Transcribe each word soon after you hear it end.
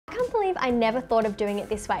believe I never thought of doing it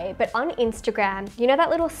this way, but on Instagram, you know that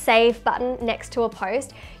little save button next to a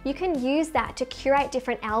post? You can use that to curate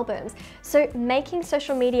different albums. So making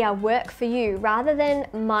social media work for you rather than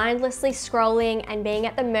mindlessly scrolling and being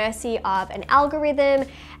at the mercy of an algorithm,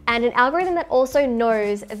 and an algorithm that also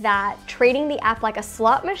knows that treating the app like a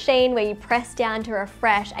slot machine where you press down to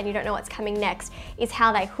refresh and you don't know what's coming next is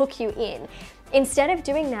how they hook you in. Instead of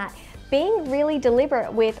doing that, being really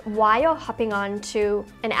deliberate with why you're hopping on to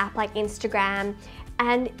an app like Instagram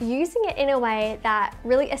and using it in a way that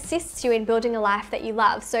really assists you in building a life that you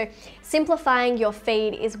love. So simplifying your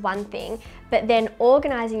feed is one thing, but then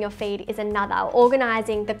organizing your feed is another.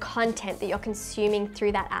 Organizing the content that you're consuming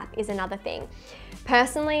through that app is another thing.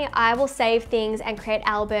 Personally, I will save things and create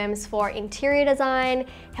albums for interior design,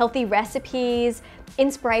 healthy recipes,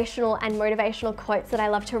 inspirational and motivational quotes that I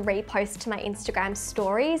love to repost to my Instagram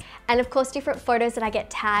stories, and of course different photos that I get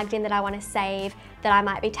tagged in that I want to save, that I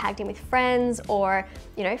might be tagged in with friends, or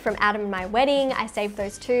you know, from Adam and my wedding, I saved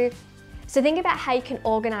those too. So think about how you can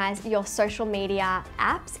organize your social media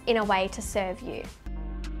apps in a way to serve you.